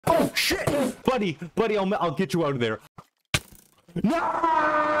Oh shit! Buddy, I'll get you out of there. No!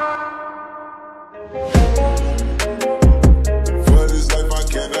 For this life I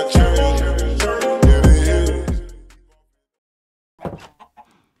cannot change.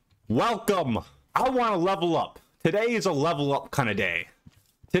 Welcome! I want to level up. Today is a level up kind of day.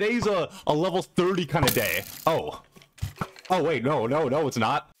 Today's a level 30 kind of day. Oh. Oh wait, no, it's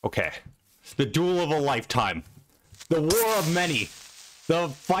not. Okay. The duel of a lifetime. The war of many. The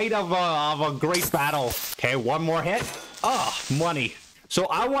fight of a great battle. Okay, one more hit. Ah, money. So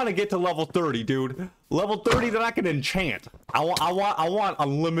I want to get to level 30, dude. Level 30 that I can enchant. I want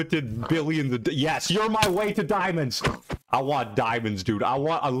unlimited billions of... Yes, you're my way to diamonds. I want diamonds, dude. I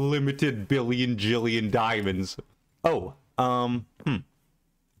want a limited billion jillion diamonds. Oh, I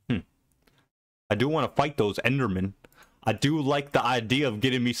do want to fight those Endermen. I do like the idea of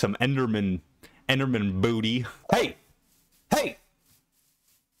getting me some Enderman booty. Hey! Hey!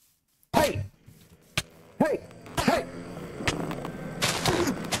 Hey! Hey! Hey!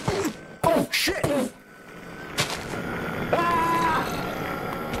 Oh, shit! Ah!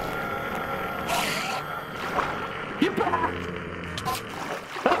 Get back!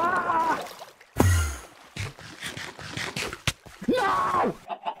 Ah! No!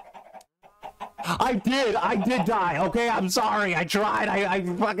 I did die. Okay, I'm sorry. I tried.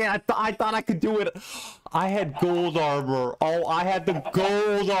 I thought I could do it. I had gold armor. Oh, I had the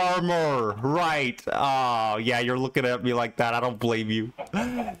gold armor. Right. Oh, yeah, you're looking at me like that. I don't blame you.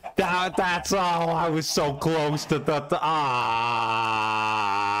 That's, oh, I was so close to the,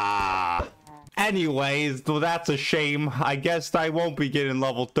 Anyways, that's a shame. I guess I won't be getting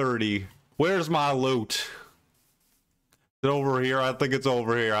level 30. Where's my loot? Is it over here? I think it's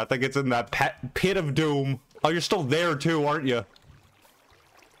over here. I think it's in that pit of doom. Oh, you're still there too, aren't you?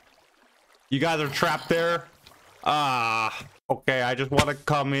 You guys are trapped there? Ah. Okay, I just want to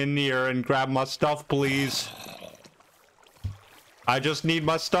come in here and grab my stuff, please. I just need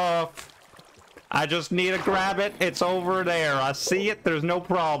my stuff. I just need to grab it. It's over there. I see it. There's no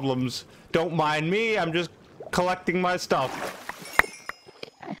problems. Don't mind me. I'm just collecting my stuff.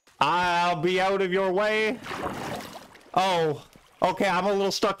 I'll be out of your way. Oh, okay, I'm a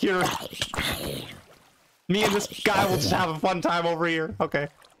little stuck here. Me and this guy will just have a fun time over here. Okay.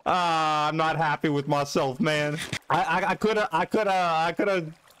 I'm not happy with myself, man. I could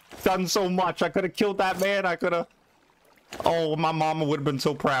have done so much. I could have killed that man. I could have. Oh, my mama would have been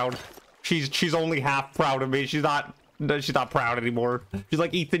so proud. She's only half proud of me. She's not proud anymore. She's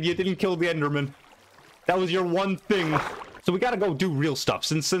like, Ethan, you didn't kill the Enderman. That was your one thing. So we gotta go do real stuff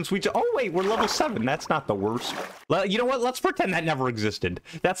since we oh wait, we're level 7. That's not the worst. You know what? Let's pretend that never existed.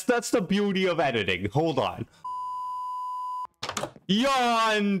 That's the beauty of editing. Hold on.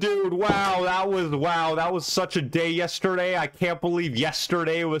 Yawn, dude. Wow, that was such a day yesterday. I can't believe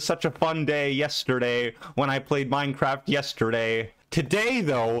yesterday was such a fun day yesterday when I played Minecraft yesterday. Today,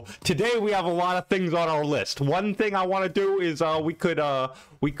 though, we have a lot of things on our list. One thing I want to do is we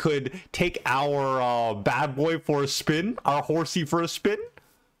could take our bad boy for a spin, our horsey for a spin,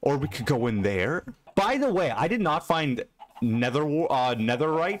 or we could go in there. By the way, I did not find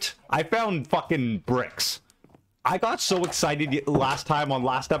netherite. I found fucking bricks. I got so excited last time on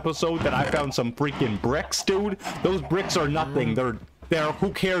last episode that I found some freaking bricks, dude. Those bricks are nothing. They're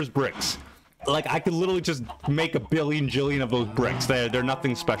who cares bricks. Like, I could literally just make a billion jillion of those bricks. They're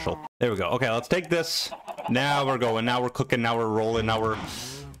nothing special. There we go. Okay, let's take this. Now we're going. Now we're cooking. Now we're rolling. Now we're...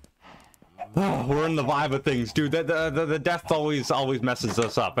 Oh, we're in the vibe of things, dude. The death always messes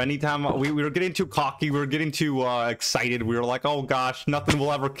us up. Anytime we were getting too cocky, we were getting too excited. We were like, oh gosh, nothing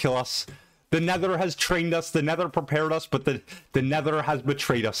will ever kill us. The Nether has trained us. The Nether prepared us, but the Nether has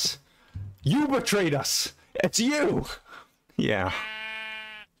betrayed us. You betrayed us. It's you. Yeah.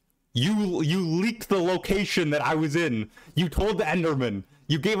 You leaked the location that I was in. You told the Enderman.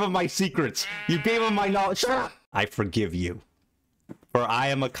 You gave him my secrets. You gave him my knowledge. Shut up. I forgive you. For I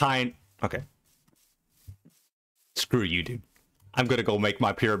am a kind... Okay. Screw you, dude. I'm gonna go make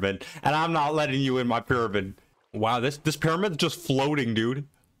my pyramid. And I'm not letting you in my pyramid. Wow, this pyramid's just floating, dude.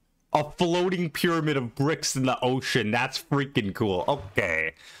 A floating pyramid of bricks in the ocean. That's freaking cool.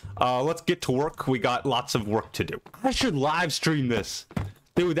 Okay. Let's get to work. We got lots of work to do. I should live stream this.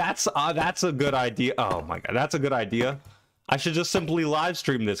 Dude, that's a good idea. Oh my god, that's a good idea. I should just simply live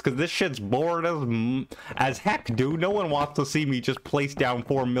stream this because this shit's boring as heck, dude. No one wants to see me just place down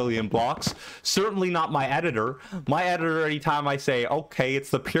 4 million blocks. Certainly not my editor. My editor, anytime I say, okay, it's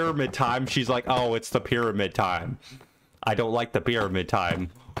the pyramid time, she's like, oh, it's the pyramid time. I don't like the pyramid time.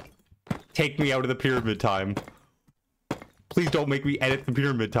 Take me out of the pyramid time. Please don't make me edit the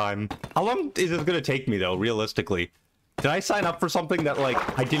pyramid time. How long is this gonna take me, though, realistically? Did I sign up for something that,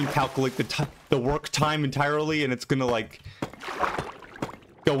 like, I didn't calculate the work time entirely, and it's gonna, like,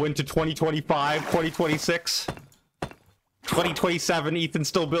 go into 2025, 2026, 2027, Ethan's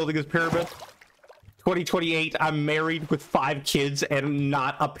still building his pyramid. 2028, I'm married with 5 kids and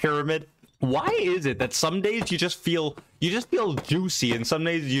not a pyramid. Why is it that some days you just feel juicy, and some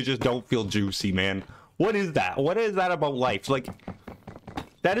days you just don't feel juicy, man? What is that? What is that about life? Like,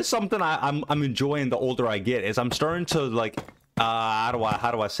 that is something I'm enjoying the older I get, is I'm starting to, like, how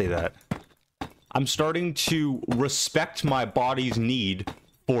do I say that? I'm starting to respect my body's need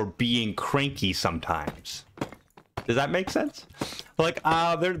for being cranky sometimes. Does that make sense? Like,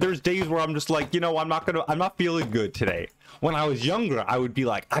 there's days where I'm just like, you know, I'm not feeling good today. When I was younger, I would be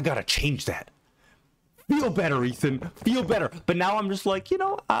like, I gotta change that. Feel better, Ethan. Feel better. But now I'm just like, you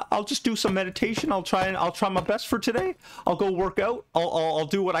know, I'll just do some meditation. I'll try my best for today. I'll go work out. I'll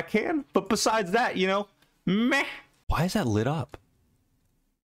do what I can. But besides that, you know, meh. Why is that lit up?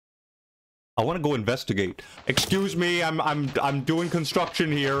 I want to go investigate. Excuse me, I'm doing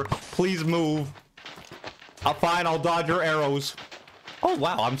construction here. Please move. Fine, I'll dodge your arrows. Oh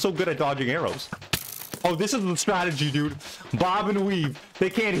wow, I'm so good at dodging arrows. Oh, this is the strategy, dude. Bob and weave. They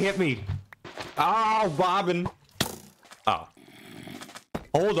can't hit me. Oh, bobbing. Oh.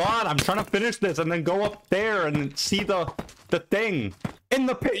 Hold on, I'm trying to finish this and then go up there and see the thing. In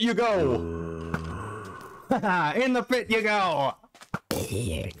the pit you go. In the pit you go.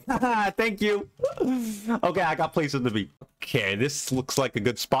 Thank you. Okay, I got places to be. Okay, this looks like a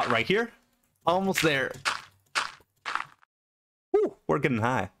good spot right here. Almost there. Woo, we're getting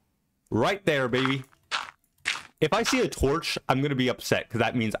high. Right there, baby. If I see a torch, I'm gonna be upset because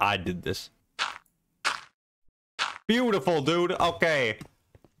that means I did this. Beautiful, dude. Okay.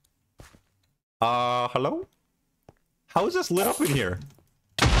 Hello? How is this lit up in here?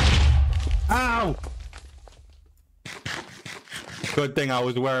 Ow! Good thing I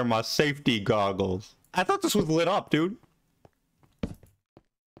was wearing my safety goggles. I thought this was lit up, dude.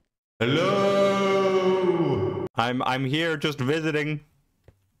 Hello? I'm here just visiting.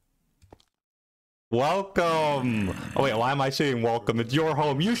 Welcome. Oh wait, why am I saying welcome? It's your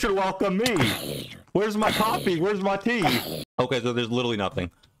home. You should welcome me. Where's my coffee? Where's my tea? Okay, so there's literally nothing.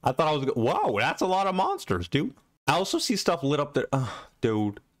 I thought I was... Whoa, that's a lot of monsters, dude. I also see stuff lit up there.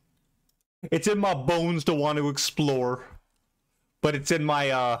 Dude. It's in my bones to want to explore. But it's in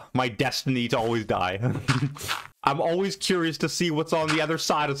my my destiny to always die. I'm always curious to see what's on the other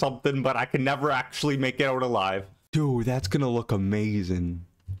side of something, but I can never actually make it out alive. Dude, that's gonna look amazing.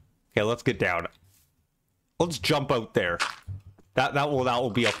 Okay, let's get down. Let's jump out there. That will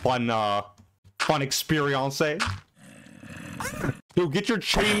be a fun experience, eh? Dude, get your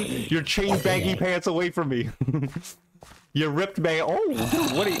chain baggy pants away from me. You ripped bag. Oh,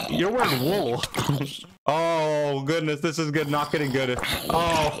 dude, what are you're wearing wool. Oh goodness, this is good. Not getting good.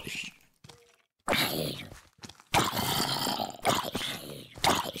 Oh.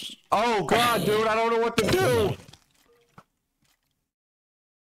 Oh god, dude, I don't know what to do.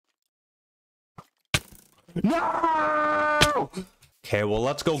 No! Okay, well,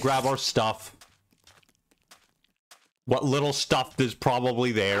 let's go grab our stuff. What little stuff is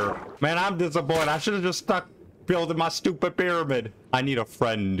probably there. Man, I'm disappointed. I should have just stuck building my stupid pyramid. I need a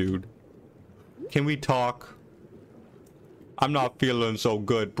friend, dude. Can we talk? I'm not feeling so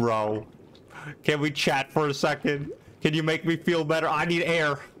good, bro. Can we chat for a second? Can you make me feel better? I need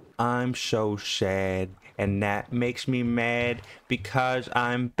air. I'm so sad, and that makes me mad because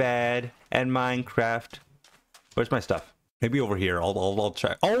I'm bad at Minecraft. Where's my stuff? Maybe over here. I'll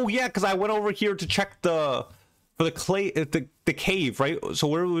check. Oh yeah, because I went over here to check for the clay, the cave, right? So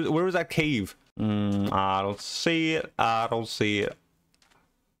where was that cave? I don't see it. I don't see it.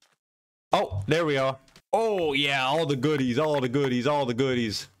 Oh, there we are. Oh yeah, all the goodies, all the goodies, all the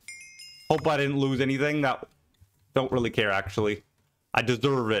goodies. Hope I didn't lose anything. That don't really care actually. I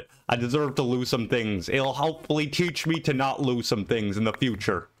deserve it. I deserve to lose some things. It'll hopefully teach me to not lose some things in the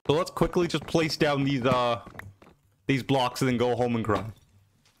future. So let's quickly just place down these blocks and then go home and cry.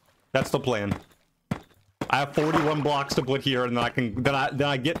 That's the plan. I have 41 blocks to put here, and then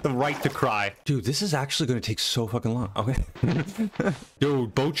I get the right to cry. Dude, this is actually gonna take so fucking long. Okay.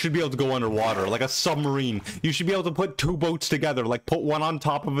 Dude, boats should be able to go underwater, like a submarine. You should be able to put 2 boats together, like put one on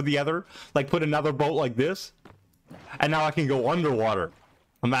top of the other, like put another boat like this, and now I can go underwater.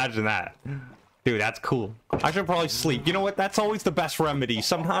 Imagine that. Dude, that's cool. I should probably sleep. You know what? That's always the best remedy.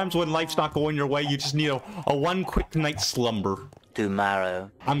 Sometimes when life's not going your way, you just need a one quick night's slumber.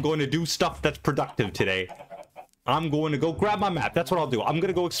 Tomorrow. I'm going to do stuff that's productive today. I'm going to go grab my map. That's what I'll do. I'm going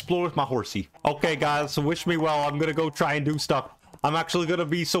to go explore with my horsey. Okay, guys, so wish me well. I'm going to go try and do stuff. I'm actually gonna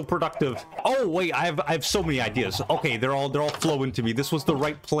be so productive. Oh wait, I have so many ideas. Okay, they're all flowing to me. This was the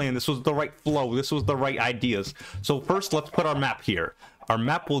right plan. This was the right flow. This was the right ideas. So first, let's put our map here. Our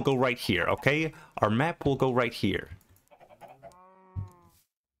map will go right here. Okay, our map will go right here.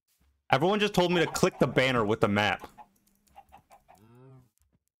 Everyone just told me to click the banner with the map.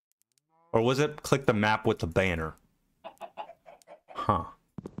 Or was it click the map with the banner? Huh.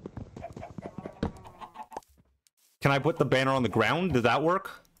 Can I put the banner on the ground? Does that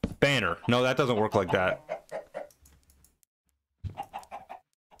work? Banner. No, that doesn't work like that.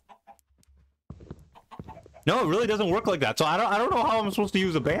 No, it really doesn't work like that. So I don't know how I'm supposed to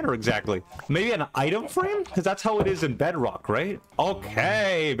use a banner exactly. Maybe an item frame? Because that's how it is in Bedrock, right?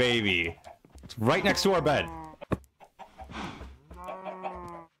 Okay, baby. It's right next to our bed.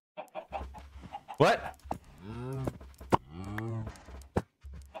 What?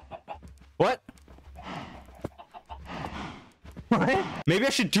 What? What? Maybe I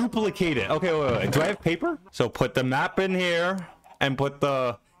should duplicate it. Okay, wait. Do I have paper? So put the map in here and put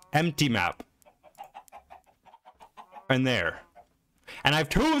the empty map in there. And I have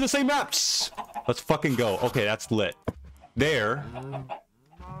two of the same maps. Let's fucking go. Okay, that's lit. There.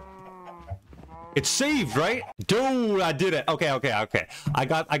 It's saved, right? Dude, I did it. Okay. I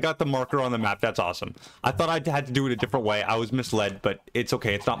got the marker on the map. That's awesome. I thought I had to do it a different way. I was misled, but it's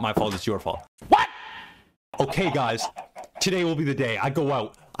okay. It's not my fault. It's your fault. What? Okay, guys. Today will be the day. I go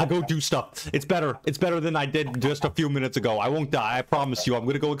out. I go do stuff. It's better. It's better than I did just a few minutes ago. I won't die. I promise you. I'm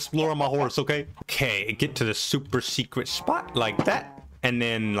gonna go explore on my horse, okay? Okay, get to the super secret spot like that. And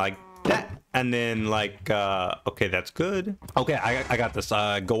then like that. And then like, okay, that's good. Okay, I got this.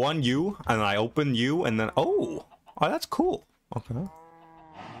 Go on you, and I open you, and then, oh, that's cool. Okay.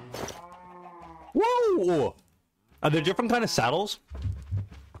 Whoa! Are there different kind of saddles?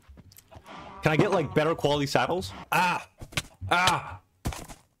 Can I get like better quality saddles?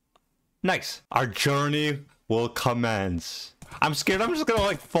 Nice. Our journey will commence. I'm scared I'm just gonna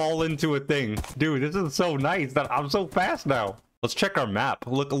like fall into a thing. Dude, this is so nice that I'm so fast now. Let's check our map.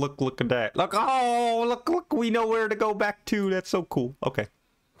 Look at that. Look, oh, look, we know where to go back to. That's so cool. Okay.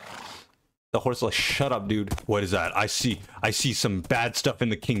 The horse like, shut up, dude. What is that? I see some bad stuff in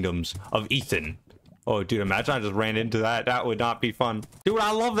the kingdoms of Ethan. Oh, dude, imagine I just ran into that. That would not be fun. Dude,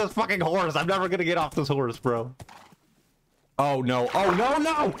 I love this fucking horse. I'm never gonna get off this horse, bro. Oh, no. Oh,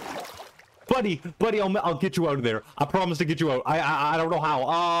 no. Buddy, I'll get you out of there. I promise to get you out. I don't know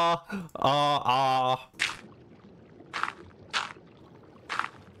how.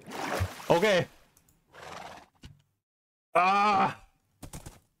 Okay. Oh,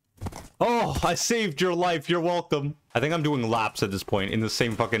 I saved your life. You're welcome. I think I'm doing laps at this point in the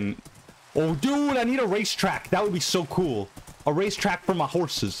same fucking... Oh, dude, I need a racetrack. That would be so cool. A racetrack for my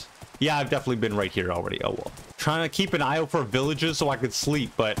horses. Yeah, I've definitely been right here already. Oh, well. Trying to keep an eye out for villages so I could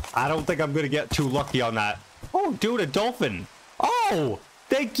sleep, but I don't think I'm going to get too lucky on that. Oh, dude, a dolphin. Oh,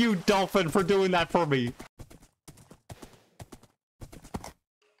 thank you, dolphin, for doing that for me.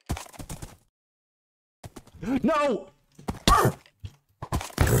 No!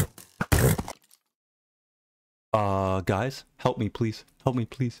 Guys, help me, please. Help me,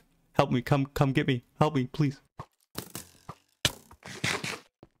 please. Help me, come get me. Help me, please.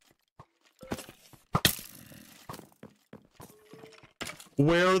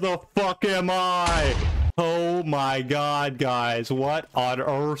 Where the fuck am I? Oh my god, guys. What on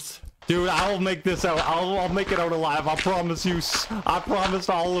earth? Dude, I'll make this out. I'll make it out alive. I promise you. I promise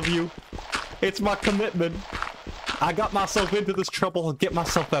all of you. It's my commitment. I got myself into this trouble. I'll get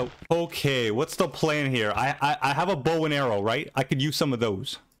myself out. Okay, what's the plan here? I have a bow and arrow, right? I could use some of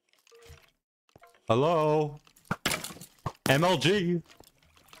those. Hello? MLG.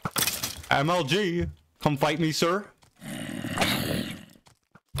 MLG. Come fight me, sir.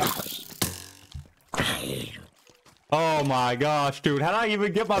 Oh my gosh, dude. How did I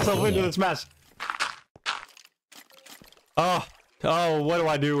even get myself into this mess? Oh, what do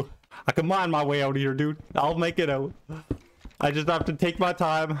I do? I can mine my way out of here, dude. I'll make it out. I just have to take my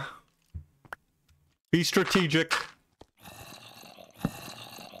time. Be strategic.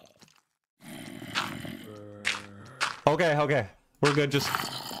 Okay. We're good.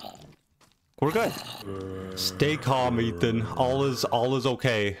 We're good. Stay calm, Ethan. All is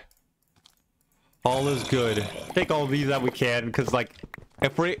okay. All is good. Take all these that we can, because like,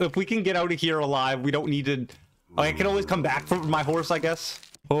 if we can get out of here alive, we don't need to. I can always come back for my horse, I guess.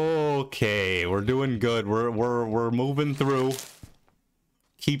 Okay, we're doing good. We're moving through.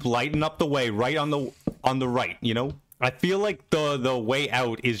 Keep lighting up the way, right on the right. You know, I feel like the way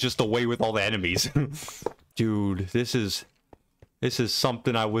out is just the way with all the enemies. Dude, this is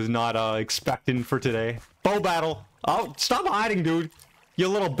something I was not expecting for today. Bow battle. Oh, stop hiding, dude. You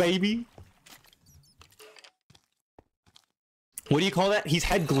little baby. What do you call that? He's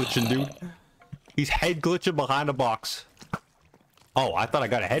head glitching, dude. He's head glitching behind a box. Oh, I thought I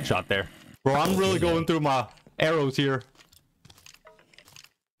got a headshot there. Bro, I'm really going through my arrows here.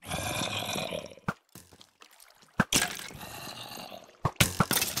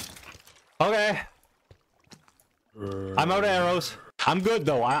 Okay. I'm out of arrows. I'm good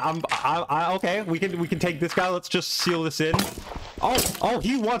though. I'm okay. We can take this guy. Let's just seal this in. Oh,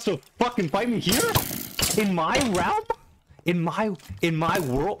 he wants to fucking fight me here? In my realm? In my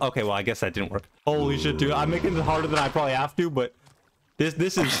world? Okay, well, I guess that didn't work. Holy shit, dude. I'm making it harder than I probably have to, but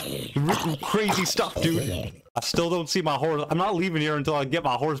this is crazy stuff, dude. I still don't see my horse. I'm not leaving here until I get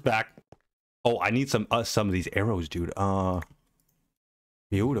my horse back. Oh, I need some of these arrows, dude.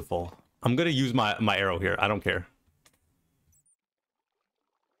 Beautiful. I'm gonna use my arrow here. I don't care.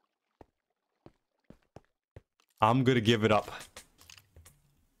 I'm gonna give it up.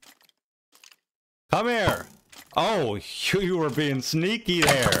 Come here. Oh, you were being sneaky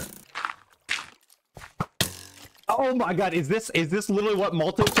there. Oh my god, is this literally what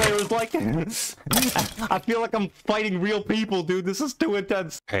multiplayer is like? I feel like I'm fighting real people, dude. This is too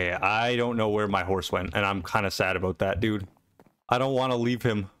intense. Hey, I don't know where my horse went, and I'm kind of sad about that, dude. I don't want to leave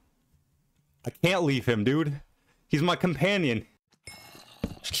him. I can't leave him, dude. He's my companion.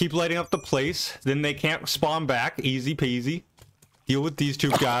 Just keep lighting up the place, then they can't spawn back. Easy peasy. Deal with these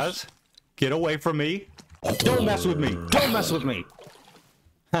two guys. Get away from me. Don't mess with me. Don't mess with me.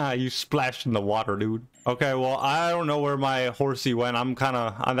 Ha, you splashed in the water, dude. Okay, well, I don't know where my horsey went. I'm kind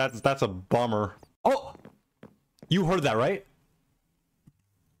of... that's a bummer. Oh! You heard that, right?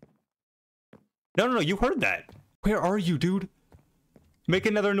 No, you heard that. Where are you, dude? Make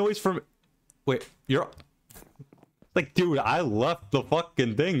another noise from... Wait, you're... Like, dude, I left the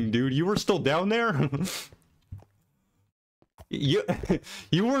fucking thing, dude. You were still down there? You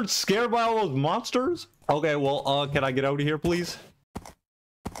weren't scared by all those monsters? Okay, well, can I get out of here, please?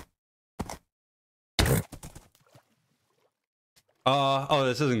 Oh,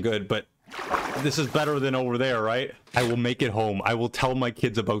 this isn't good, but this is better than over there, right? I will make it home. I will tell my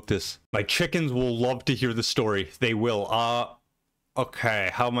kids about this. My chickens will love to hear the story. They will. Okay,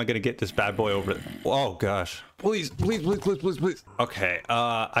 how am I gonna get this bad boy over it? Oh, gosh. Please. Okay,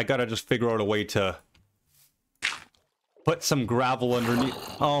 I gotta just figure out a way to put some gravel underneath.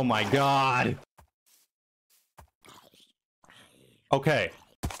 Oh my god. Okay.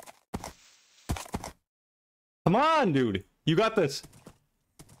 Come on, dude. You got this.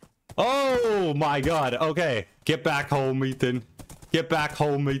 Oh my god. Okay. Get back home, Ethan. Get back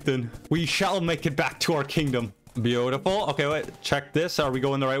home, Ethan. We shall make it back to our kingdom. Beautiful. Okay, wait. Check this. Are we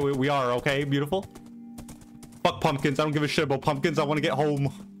going the right way? We are. Okay, beautiful. Fuck pumpkins. I don't give a shit about pumpkins. I want to get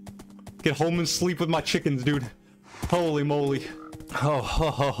home. Get home and sleep with my chickens, dude. Holy moly.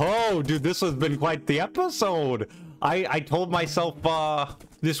 Oh, dude, this has been quite the episode. I told myself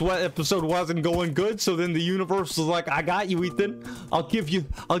this episode wasn't going good, so then the universe was like, I got you, Ethan. I'll give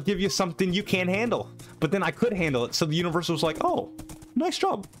you something you can't handle. But then I could handle it, so the universe was like, oh, nice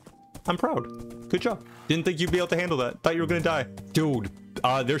job. I'm proud. Good job. Didn't think you'd be able to handle that. Thought you were gonna die. Dude,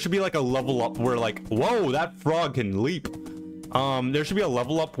 there should be like a level up where like, whoa, that frog can leap. There should be a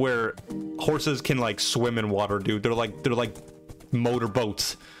level up where horses can like swim in water, dude. They're like motor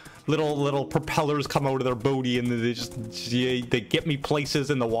boats. Little propellers come out of their booty and they get me places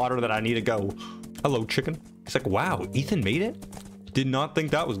in the water that I need to go. Hello, chicken. It's like, wow, Ethan made it? Did not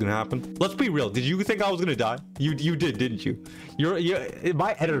think that was gonna happen. Let's be real. Did you think I was gonna die? You did, didn't you?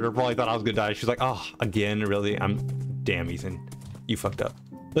 My editor probably thought I was gonna die. She's like, oh, again, really? Damn, Ethan, you fucked up.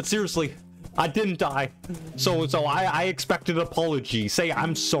 But seriously, I didn't die. So I expect an apology. Say,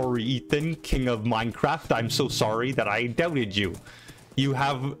 I'm sorry, Ethan, king of Minecraft. I'm so sorry that I doubted you. You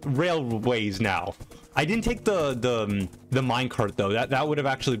have railways now. I didn't take the minecart though. That would have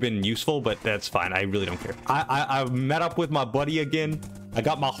actually been useful, but that's fine. I really don't care. I met up with my buddy again. I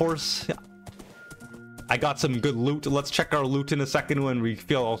got my horse. I got some good loot. Let's check our loot in a second when we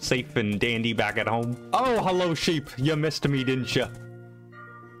feel all safe and dandy back at home. Oh, hello, sheep. You missed me, didn't you?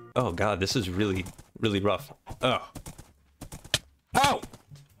 Oh god, this is really rough. Oh. Ow!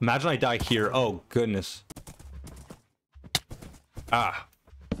 Imagine I die here. Oh goodness. Ah.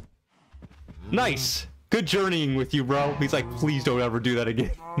 Nice. Good journeying with you, bro. He's like, please don't ever do that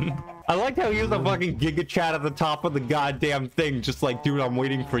again. I like how he has a fucking giga chat at the top of the goddamn thing. Just like, dude, I'm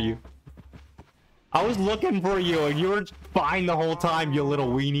waiting for you. I was looking for you and you were fine the whole time, you little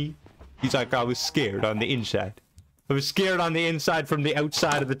weenie. He's like, I was scared on the inside. I was scared on the inside from the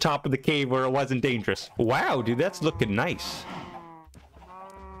outside of the top of the cave where it wasn't dangerous. Wow, dude, that's looking nice.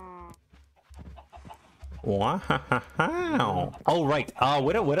 Wow. All right.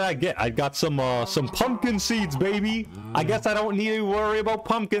 What did I get? I got some pumpkin seeds, baby. I guess I don't need to worry about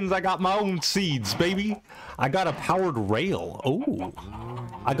pumpkins. I got my own seeds, baby. I got a powered rail. Oh.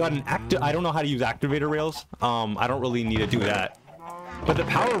 I got an I don't know how to use activator rails. I don't really need to do that. But the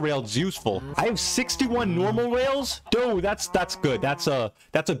power rail's useful. I have 61 normal rails. Dude, that's good. That's a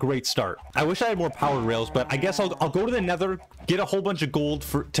great start. I wish I had more powered rails, but I guess I'll go to the Nether, get a whole bunch of gold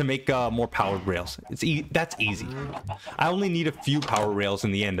to make more powered rails. That's easy. I only need a few power rails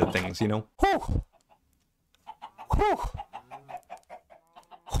in the end of things, you know. Whew. Whew.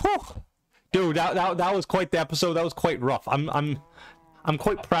 Whew. Dude, that was quite the episode. That was quite rough. I'm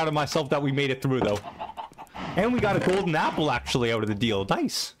quite proud of myself that we made it through though. And we got a golden apple actually out of the deal.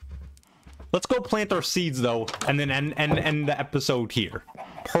 Nice. Let's go plant our seeds though, and then end the episode here.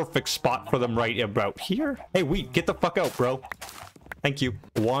 Perfect spot for them right about here. Hey, wheat, get the fuck out, bro. Thank you.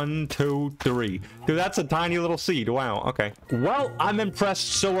 1, 2, 3. Dude, that's a tiny little seed. Wow, okay. Well, I'm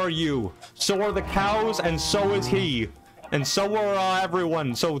impressed. So are you. So are the cows, and so is he. And so are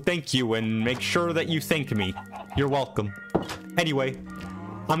everyone. So thank you, and make sure that you thank me. You're welcome. Anyway,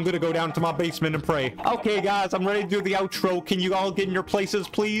 I'm gonna go down to my basement and pray. Okay, guys, I'm ready to do the outro. Can you all get in your places,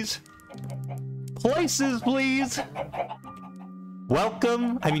 please? Places, please.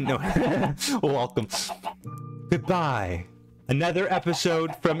 Welcome. I mean, no. Welcome. Goodbye. Another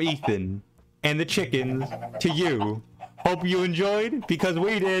episode from Ethan and the chickens to you. Hope you enjoyed, because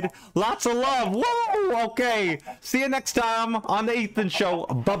we did. Lots of love. Whoa! Okay. See you next time on the Ethan Show.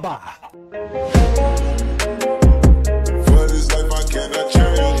 Bye-bye.